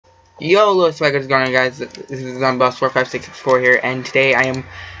Yo, what's going on, guys? This is Boss45664 here, and today I am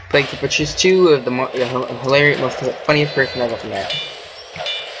playing to purchase 2 of the hilarious, most funniest person I've ever met.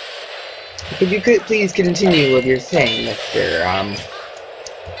 If you could please continue with your thing, Mr.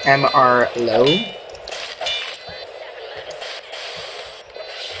 M.R. Lowe.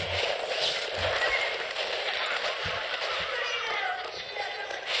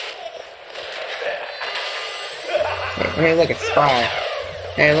 Hey, look, a spy.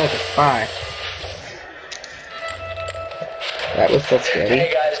 Hey, look, a spy. That was so scary. Hey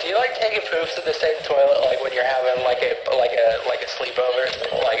guys, do you like taking poops in the same toilet, like when you're having like a sleepover,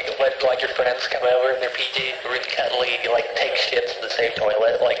 like your friends come over and they're PG, really cuddly, you like take shits in the same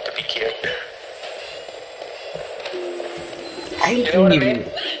toilet, like to be cute. I didn't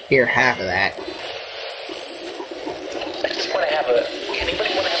even hear half of that. I just want to have a.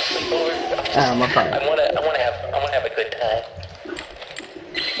 Anybody want to have a sleepover? I'm fine. I want to have a good time.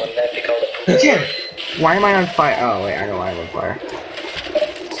 Wouldn't that be called a poop? Yeah. Why am I on fire? Oh wait, I know why I'm on fire.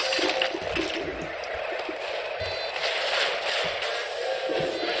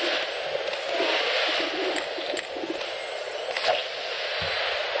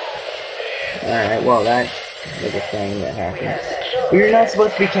 Alright, well that was a thing that happened. You're not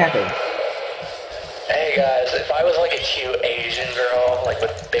supposed to be capping. Hey guys, if I was like a cute Asian girl, like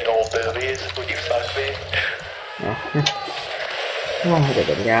with big old boobies, would you fuck me? Oh, there's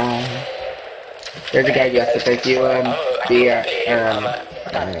a guy. There's a guy who has to thank you, JP. I'm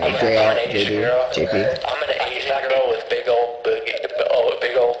an Asian girl with big old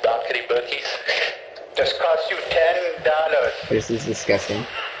dockety boogies. Just cost you $10. This is disgusting.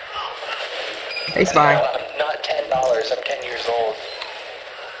 Hey, Spy. No, I'm not $10, I'm 10 years old.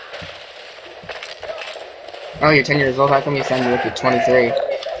 Oh, you're 10 years old? How come you sound like you're 23?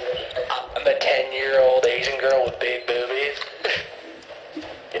 I'm a 10-year-old Asian girl with big boobies.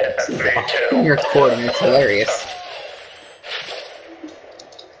 Yeah, that's me too. You're recording, it's hilarious.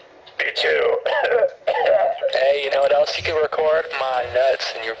 Me too. Hey, you know what else you can record? My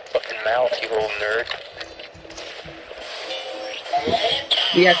nuts in your fucking mouth, you little nerd.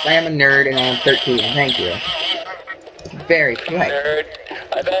 Yes, I am a nerd and I am 13. Thank you. Very polite. Nerd.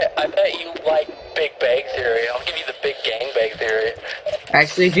 I bet you like Big Bang Theory. I'll give you the Big Gang Bang Theory.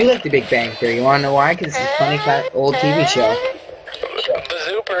 Actually, I do like the Big Bang Theory. You wanna know why? Because it's a funny old TV show.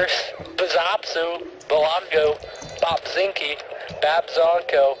 Bazoopers, Bazopsu, Balango, Bobzinki,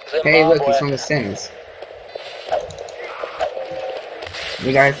 Babzonko, Zimbabwe. Hey, look, he's from The Sims.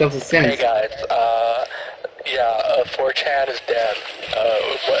 We got ourselves a Sims. Hey guys, yeah, 4chan is dead.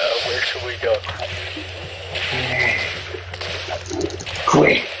 Where should we go?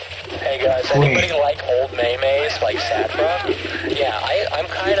 Quick. Hey guys, anybody like old memes, like Sad Frog? Yeah, I'm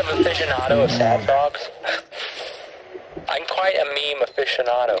kind of aficionado of Sad Frogs. I'm quite a meme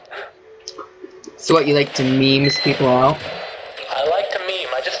aficionado. So what, you like to memes people out? I like to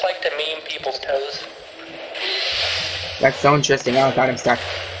meme, I just like to meme people's toes. That's so interesting. Oh god, I'm stuck.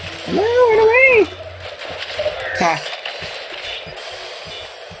 No, run away! Ha.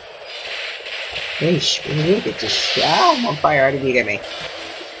 Hey, look at this. Ow, I'm on fire. How did you get me?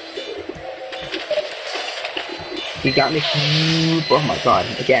 You got me. Oh my god,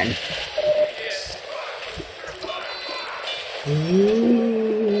 again.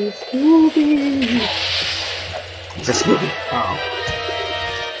 Ooh, Scooby. It's a Scooby. Oh.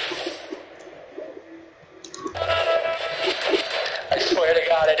 I swear to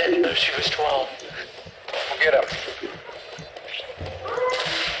God, I didn't know she was 12. Get him.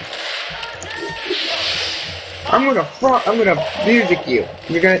 I'm gonna music you.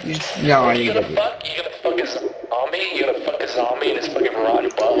 You no, I You gonna fuck a zombie? You gonna fuck a zombie in his fucking rotten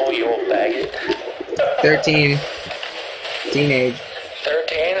butthole, you old faggot? 13. Teenage.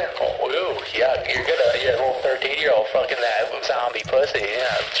 13? Oh, ooh, yeah, you're a little 13-year-old fucking that zombie pussy,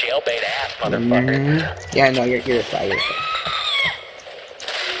 yeah, jailbait ass, motherfucker. Yeah, no, you're a fire.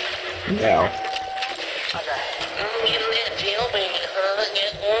 No.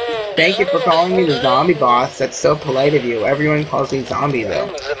 Thank you for calling me the zombie boss. That's so polite of you. Everyone calls me zombie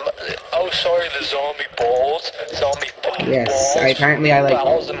though. Oh, sorry, the zombie balls. Zombie fucking yes, balls. apparently I like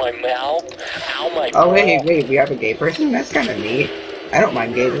balls in my mouth. Ow, my Oh, ball. wait, we have a gay person? That's kind of neat. I don't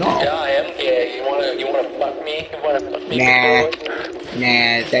mind gays at all. Yeah, I am gay. You wanna fuck me? You wanna fuck me?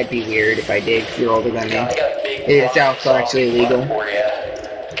 Nah, that'd be weird if I did, because you're older than me. I got a big It's also actually illegal.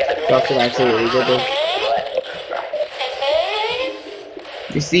 It's It's also actually illegal, though.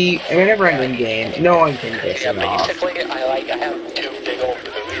 You see, whenever I'm in game, no one can piss Yeah, me off. basically, I have 2 big old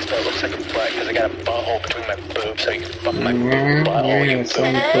boobies that looks like a butt, because I got a butthole between my boobs, so you can fuck my butthole, you so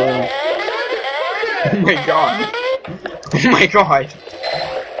boob. cool. Oh my god. Oh my god.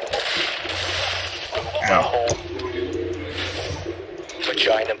 Ow.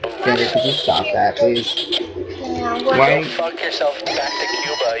 Vagina boob. Xander, could you stop that, please? Yeah, Why? Go fuck yourself back to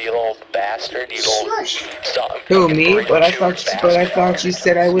Cuba, you little bastard, you little stop. Who, me? But I thought you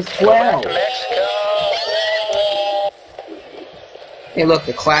said I was 12. Mexico. Hey, look,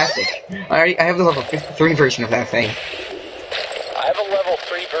 the classic. I have the level 53 version of that thing. I have a level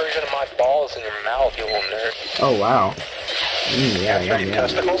 3 version of my balls in your mouth, you little nerd. Oh wow. Yeah.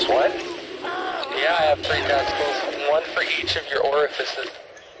 Testicles, what? Yeah, I have 3 testicles, 1 for each of your orifices.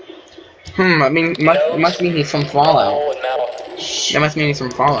 I mean, must mean he's from Fallout. Hole and mouth. That must mean he's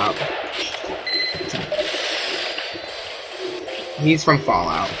from Fallout. He's from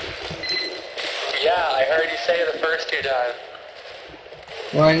Fallout. Yeah, I heard you say it the first 2 times.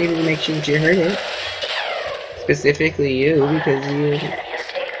 Well, I needed to make sure that you heard it. Specifically you, because you...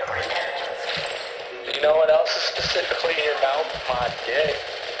 You know what else is specifically in your mouth? My dick.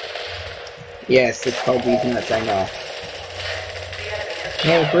 Yes, it's called these nuts, I know.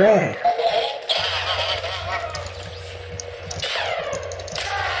 Hey, Brad.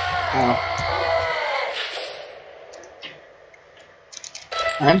 Oh.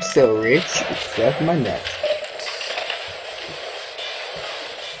 I'm so rich, suck my nuts.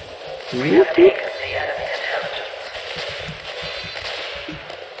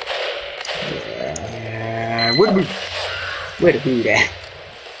 Where the boot at?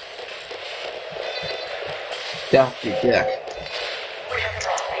 Dr. Duck. We have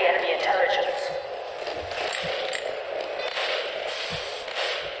lost the enemy intelligence.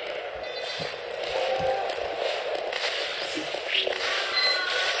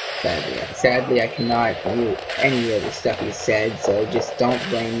 Sadly, I cannot do any of the stuff he said, so just don't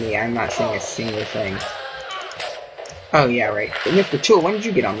blame me. I'm not saying a single thing. Oh yeah, right. But Mr. Tool, when did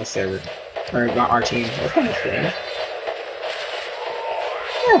you get on this server? Or on our team? What kind of thing?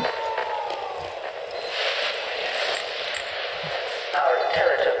 Yeah. Our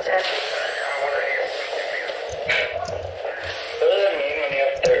intelligence has What does that mean when you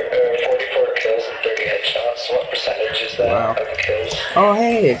have 44 kills and 30 headshots? What percentage is that Wow. of the kills? Oh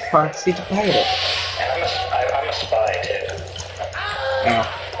hey, it's Proxy to Pirate. I'm a spy too.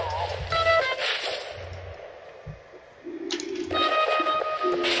 Oh.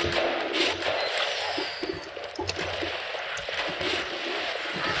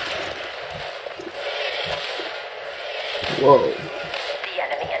 Whoa. the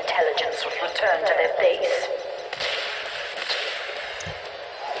enemy intelligence was returned to their base.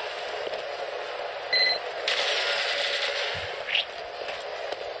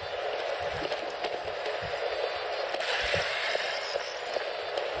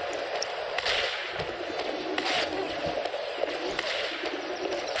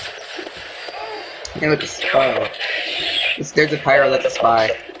 Yeah, look, a spy. There's a pyro that's a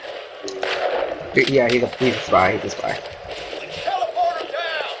spy. Yeah, he's a spy. He's a spy.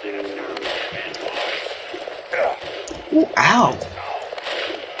 Ooh, ow!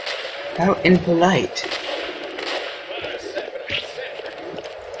 How impolite.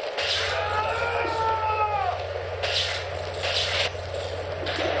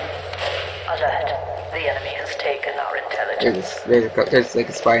 Alert. The enemy has taken our intelligence. There's like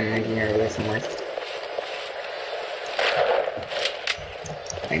a spy and an engineer over there somewhere.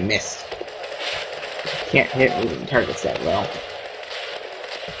 I missed. Can't hit moving targets that well.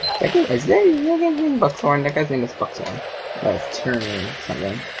 Is that his name Buckthorn? That guy's name is Buckthorn. It's turning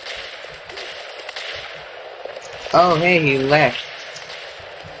something. Oh hey, he left.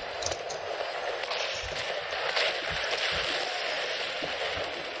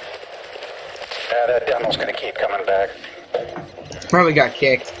 Yeah, that demo's gonna keep coming back. Probably got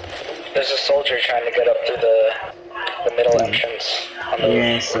kicked. There's a soldier trying to get up through the middle entrance. On the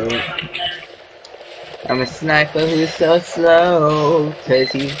Yeah, so I'm a sniper who's so slow,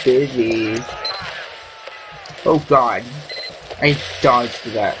 'cause he's busy. Oh god. I dodged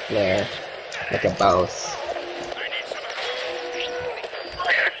that flare like a boss.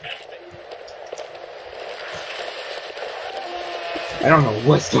 I don't know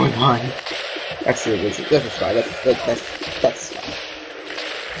what's going on. That's a spy. That's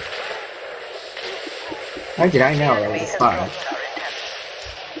how did I know that was a spy?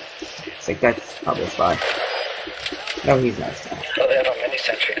 It's like, that's probably a spy. No, he's not a spy. Oh, they have a mini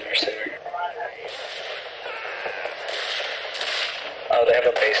sentry in their sewer. Oh, they have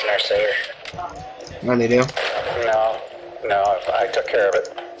a base in our sewer. No, they do? No, I took care of it.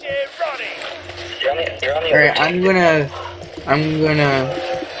 You're on the Alright, other team. I'm gonna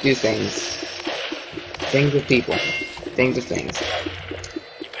do things. Things with people. Things with things.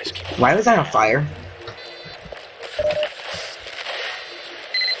 Why was I on fire?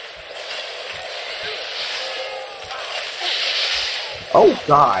 Oh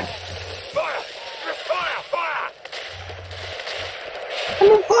God! I'm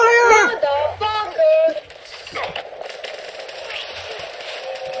on fire! Motherfucker!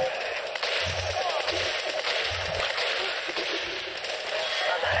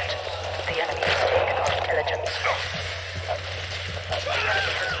 Alert. The enemy has taken our intelligence.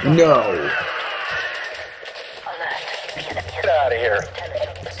 No. Alert. The enemy has Get out of here.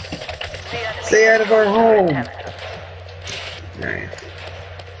 intelligence. The enemy Stay out of our home. Nice.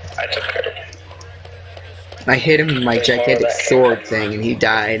 I took care of him. I hit him with my gigantic sword thing, and he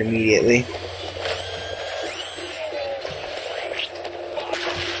died immediately.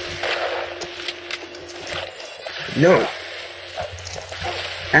 No.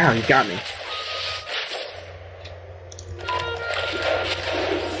 Ow, he got me.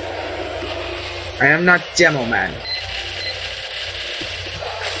 I am not Demo Man.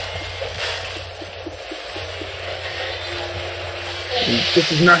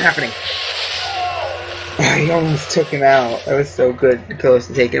 This is not happening. I almost took him out. I was so good, close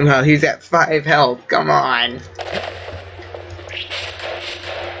to taking him out. He's at 5 health. Come on.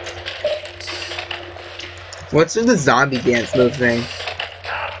 What's with the zombie dance move thing?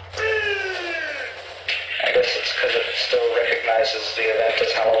 I guess it's because it still recognizes the event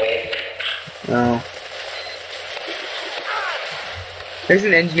as Halloween. Oh. There's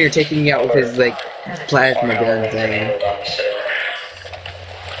an engineer taking me out with his, like, plasma gun thing.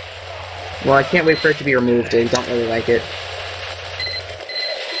 Well, I can't wait for it to be removed. I don't really like it.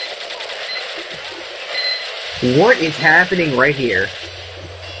 What is happening right here?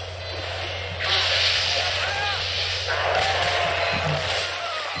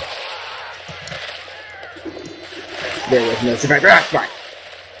 There was no survivor. Ah, fine.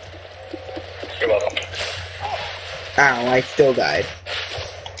 You're welcome. Ow, I still died.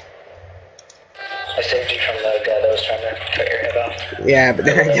 I saved you from the guy that was trying to cut your head off. Yeah, but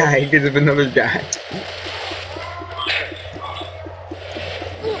then I died because of another guy.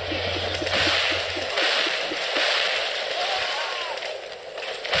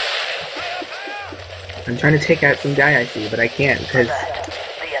 I'm trying to take out some guy I see, but I can't because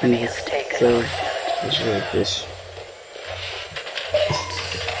The enemy he's has taken so our intelligence. fish.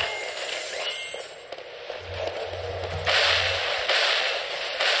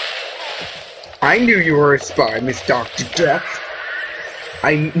 I knew you were a spy, Miss Dr. Death.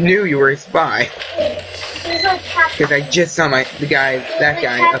 I knew you were a spy. Because I just saw that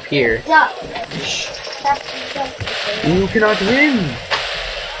guy up here. You cannot win!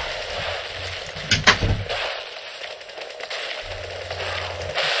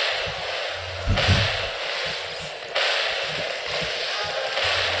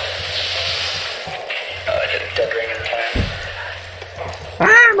 I did a dead ring in time.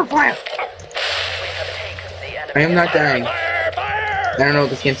 Ah, I'm a fire! We have taken the enemy. I am not dying. Fire! Fire! I don't know what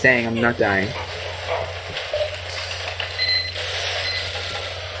this game's saying, I'm not dying.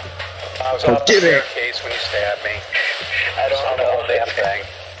 I was Oh, off the give it. staircase when you stabbed me. I don't know the damn thing.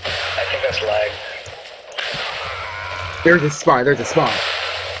 I think that's lag. There's a spy, there's a spy.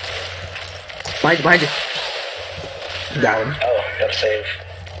 Behind you. Got him. Oh, gotta save.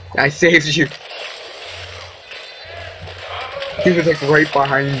 I saved you. He was like right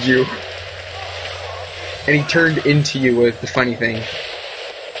behind you. And he turned into you was the funny thing.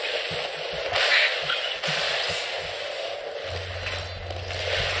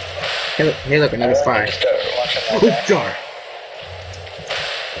 Hey look, another spy. Just watching Oh that. god!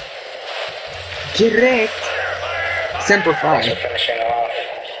 Correct! Semper Thanks Fi. for finishing it off.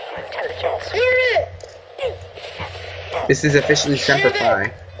 Intelligence. This is officially Semper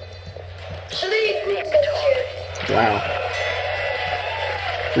Fi. Wow.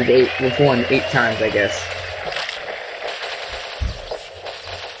 We've won 8 times, I guess.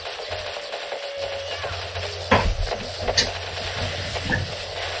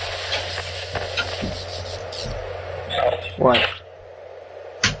 What?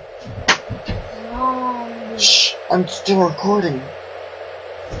 Shh! I'm still recording.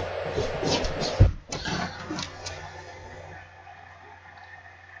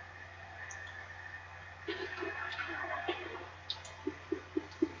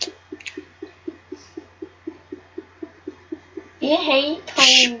 You hate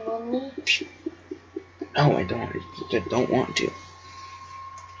tiny money. No, I don't. I don't want to.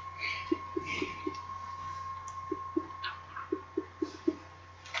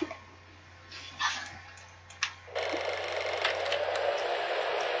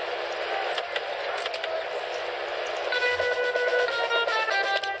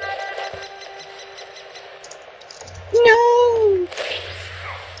 No!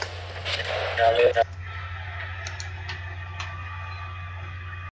 You're on the